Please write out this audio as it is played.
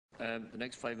The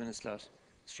next 5-minute slot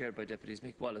is shared by Deputies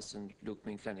Mick Wallace and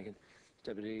Ming Flanagan.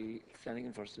 Deputy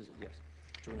Flanagan first, is it?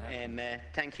 Yes.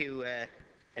 Thank you,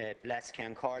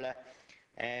 Lascan Corla.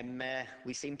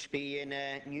 We seem to be in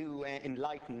a new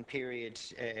enlightened period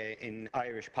in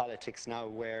Irish politics now,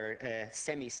 where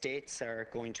semi-states are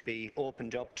going to be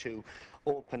opened up to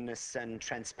openness and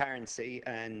transparency,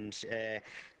 and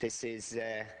this is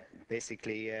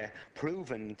basically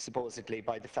proven supposedly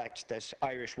by the fact that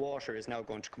Irish water is now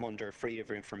going to come under freedom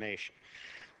of information.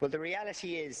 Well, the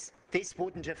reality is this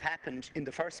wouldn't have happened in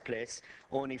the first place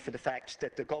only for the fact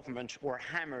that the government were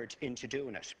hammered into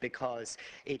doing it, because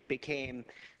it became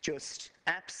just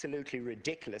absolutely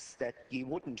ridiculous that you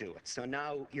wouldn't do it. So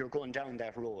now you're going down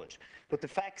that road. But the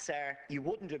facts are you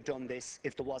wouldn't have done this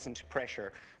if there wasn't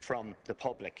pressure from the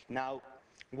public. Now,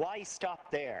 why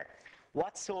stop there?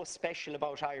 What's so special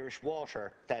about Irish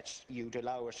water that you'd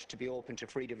allow it to be open to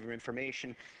freedom of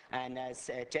information? And as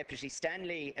Deputy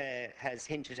Stanley has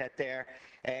hinted at there,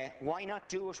 why not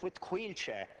do it with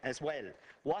Coillte as well?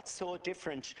 What's so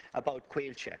different about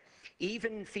Coillte?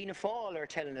 Even Fianna Fáil are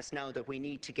telling us now that we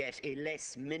need to get a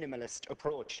less minimalist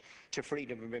approach to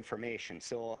freedom of information.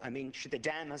 So, I mean, the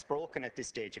dam has broken at this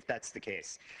stage if that's the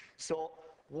case. So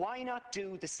why not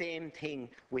do the same thing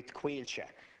with Coillte?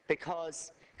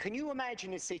 Because can you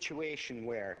imagine a situation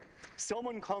where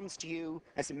someone comes to you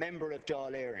as a member of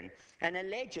Dáil Éireann and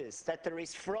alleges that there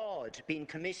is fraud being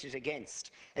committed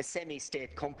against a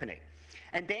semi-state company,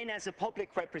 and then as a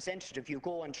public representative you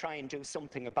go and try and do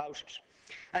something about it,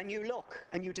 and you look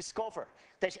and you discover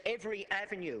that every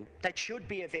avenue that should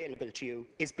be available to you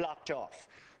is blocked off?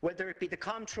 Whether it be the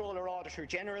Comptroller Auditor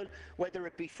General, whether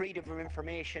it be freedom of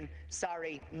information,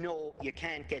 sorry, no, you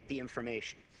can't get the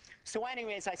information. So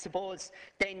anyways, I suppose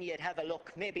then you'd have a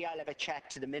look. Maybe I'll have a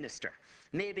chat to the Minister.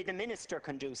 Maybe the Minister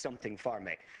can do something for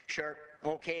me. Sure,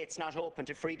 okay, it's not open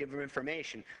to freedom of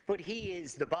information, but he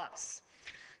is the boss.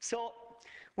 So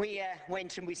we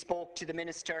went and we spoke to the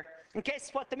Minister, and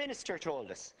guess what the Minister told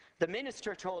us? The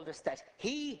Minister told us that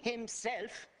he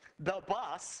himself, the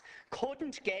boss,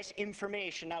 couldn't get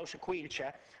information out of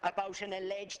Coillte about an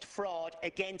alleged fraud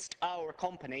against our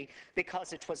company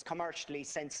because it was commercially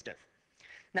sensitive.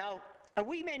 Now, are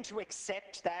we meant to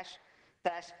accept that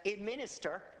a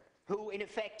minister, who in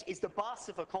effect is the boss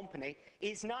of a company,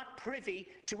 is not privy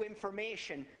to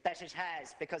information that it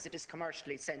has because it is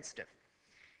commercially sensitive?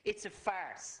 It's a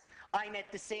farce. I met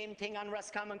the same thing on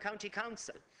Roscommon County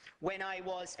Council when I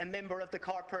was a member of the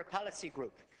Corporate Policy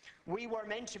Group. We were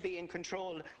meant to be in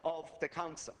control of the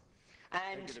council,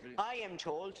 and I am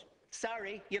told,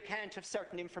 sorry, you can't have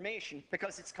certain information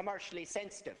because it's commercially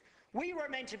sensitive. We were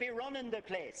meant to be running the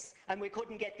place, and we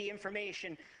couldn't get the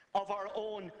information of our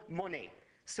own money.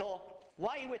 So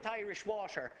why with Irish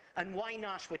Water, and why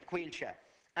not with Coillte?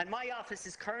 And my office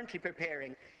is currently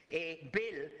preparing a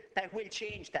bill that will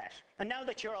change that. And now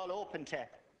that you're all open to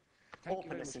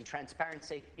openness and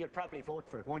transparency, you'll probably vote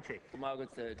for it, won't you?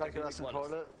 Thank you, Lascan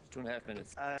Corla. 2.5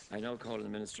 minutes. I now call on the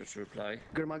Minister to reply.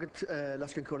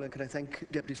 Lascan Corla, can I thank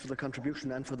deputies for their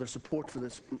contribution and for their support for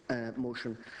this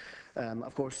motion.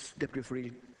 Of course, Deputy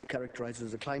Farrell characterised it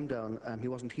as a climb down. He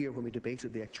wasn't here when we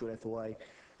debated the actual FOI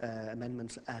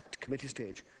amendments at committee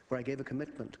stage, where I gave a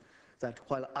commitment that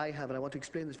while I have, and I want to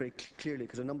explain this very clearly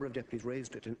because a number of deputies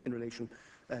raised it in relation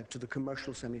to the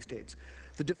commercial semi-states,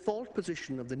 the default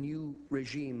position of the new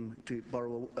regime, to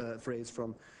borrow a phrase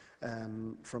from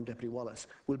Deputy Wallace,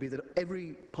 will be that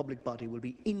every public body will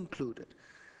be included.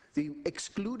 The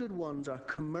excluded ones are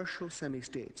commercial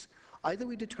semi-states. Either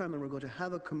we determine we're going to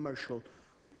have a commercial,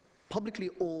 publicly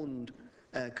owned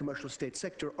commercial state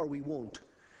sector, or we won't.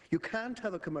 You can't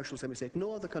have a commercial semi-state,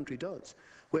 no other country does,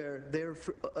 where they're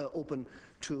open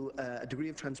to a degree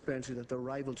of transparency that their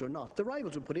rivals are not. The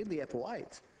rivals will put in the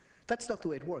FOIs. That's not the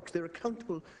way it works. They're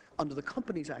accountable under the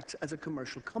Companies Act as a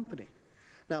commercial company.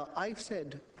 Now, I've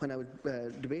said, when I was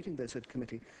debating this at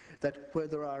committee, that where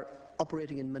there are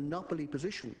operating in monopoly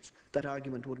positions, that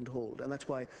argument wouldn't hold. And that's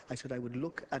why I said I would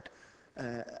look at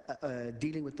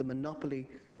dealing with the monopoly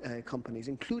companies,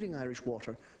 including Irish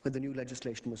Water, when the new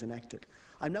legislation was enacted.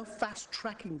 I'm now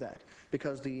fast-tracking that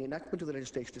because the enactment of the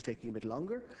legislation is taking a bit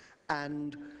longer,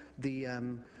 and the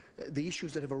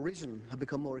issues that have arisen have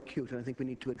become more acute, and I think we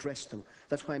need to address them.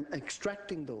 That's why I'm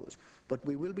extracting those, but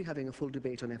we will be having a full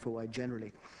debate on FOI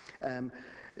generally.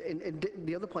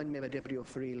 The other point made by Deputy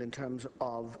O'Farrell in terms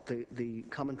of the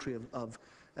commentary of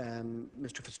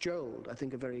Mr Fitzgerald, I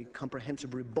think a very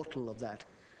comprehensive rebuttal of that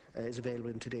is available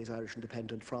in today's Irish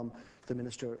Independent from the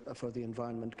Minister for the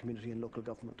Environment, Community and Local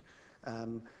Government,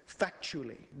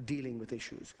 factually dealing with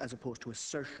issues as opposed to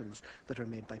assertions that are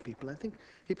made by people. I think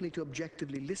people need to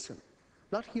objectively listen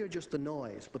Not hear just the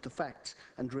noise, but the facts,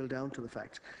 and drill down to the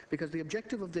facts. Because the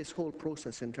objective of this whole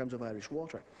process in terms of Irish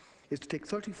Water is to take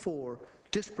 34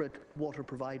 disparate water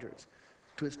providers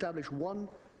to establish one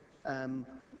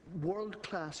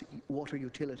world-class water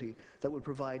utility that will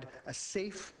provide a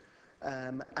safe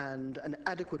and an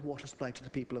adequate water supply to the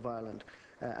people of Ireland.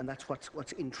 And that's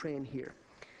what's in train here.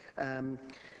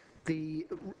 The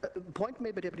point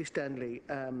made by Deputy Stanley,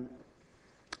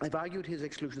 I've argued his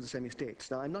exclusion of the semi-states.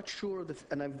 Now, I'm not sure,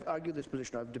 and I've argued this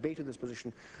position, I've debated this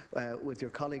position with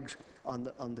your colleagues on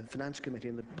the Finance Committee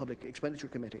and the Public Expenditure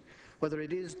Committee, whether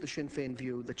it is the Sinn Féin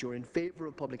view that you're in favour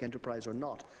of public enterprise or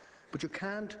not. But you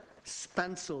can't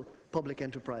spancel public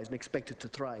enterprise and expect it to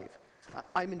thrive.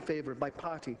 I'm in favour, my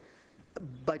party,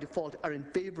 by default, are in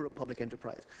favour of public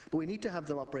enterprise. But we need to have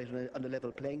them operate on a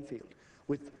level playing field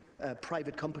with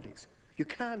private companies. You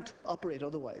can't operate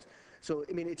otherwise. So,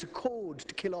 I mean, it's a code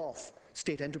to kill off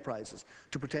state enterprises,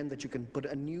 to pretend that you can put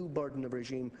a new burden of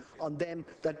regime on them.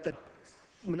 That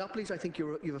monopolies, I think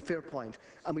you have a fair point,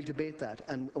 and we'll debate that,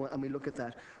 and we look at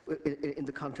that in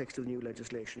the context of the new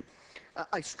legislation.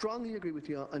 I strongly agree with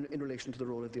you in relation to the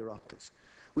role of the Oireachtas.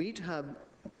 We need to have,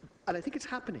 and I think it's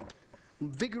happening,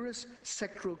 vigorous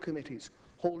sectoral committees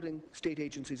holding state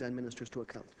agencies and ministers to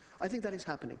account. I think that is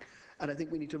happening, and I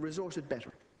think we need to resource it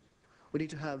better. We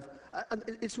need to have, and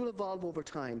it will evolve over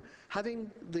time,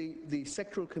 having the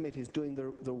sectoral committees doing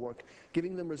their work,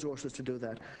 giving them resources to do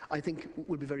that, I think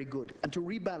will be very good. And to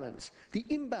rebalance the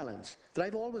imbalance that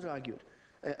I've always argued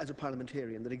as a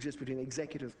parliamentarian that exists between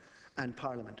executive and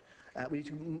parliament. We need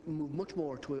to move much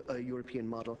more to a European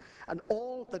model. And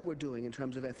all that we're doing in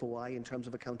terms of FOI, in terms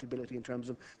of accountability, in terms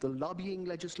of the lobbying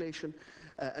legislation,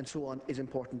 and so on, is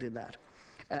important in that.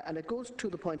 And it goes to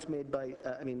the points made by,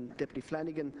 Deputy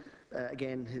Flanagan,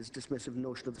 again, his dismissive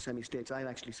notion of the semi-states. I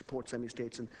actually support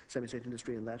semi-states and semi-state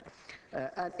industry in that.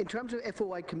 And in terms of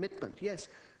FOI commitment, yes,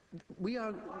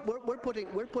 we're putting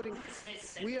in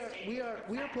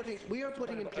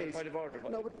place.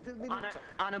 No, but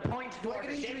on a point of order,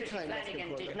 Deputy Deputy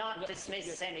Flanagan did not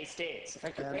dismiss semi-states.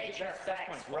 Get your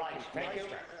facts right. Thank you.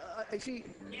 I see.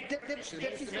 Deputy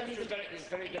Flanagan,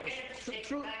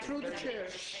 through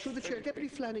the chair, Deputy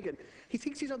Flanagan, he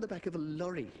thinks he's on the back of a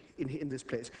lorry in this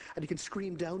place, and he can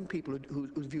scream down people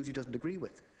whose views he doesn't agree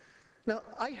with. Now,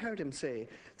 I heard him say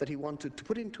that he wanted to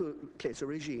put into place a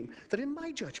regime that, in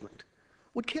my judgment,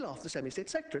 would kill off the semi-state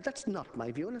sector. That's not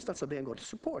my view, and it's not something I'm going to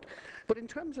support. But in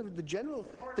terms of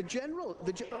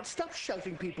stop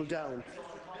shouting people down.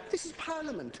 This is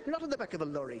Parliament. You're not on the back of a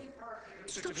lorry.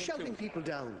 Stop shouting people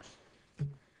down.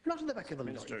 You're not on the back of a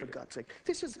lorry, for God's sake.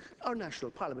 This is our national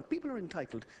Parliament. People are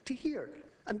entitled to hear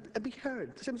and be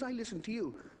heard. The same as I listened to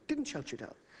you. Didn't shout you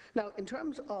down. Now, in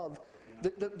terms of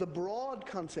the broad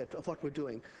concept of what we're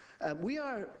doing,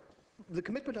 the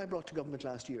commitment I brought to government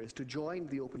last year is to join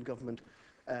the Open Government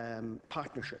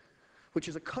Partnership, which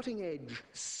is a cutting-edge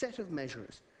set of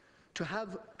measures to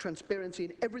have transparency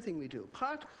in everything we do.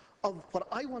 Part of what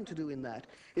I want to do in that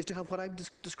is to have what I've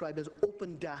described as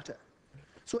open data.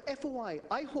 So FOI,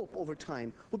 I hope over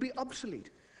time, will be obsolete,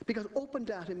 because open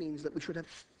data means that we should have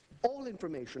all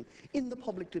information in the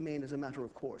public domain as a matter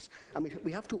of course. And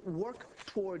we have to work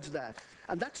towards that.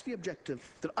 And that's the objective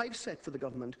that I've set for the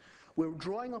government. We're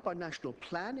drawing up our national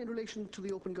plan in relation to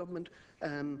the Open Government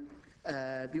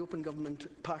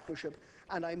Partnership.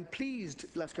 And I'm pleased,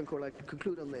 last Concord, I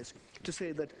conclude on this, to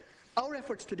say that our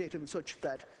efforts to date have been such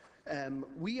that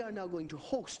we are now going to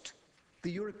host the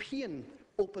European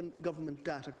Open Government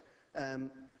Data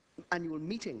annual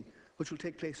meeting, which will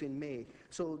take place in May,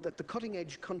 so that the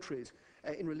cutting-edge countries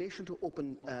in relation to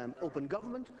open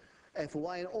government,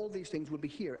 FOI, and all these things will be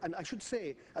here. And I should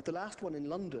say, at the last one in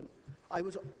London, I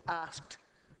was asked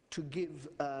to give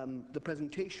the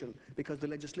presentation because the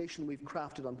legislation we've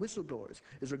crafted on whistleblowers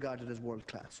is regarded as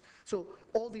world-class. So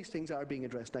all these things are being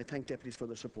addressed, and I thank deputies for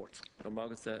their support.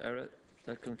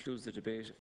 That concludes the debate.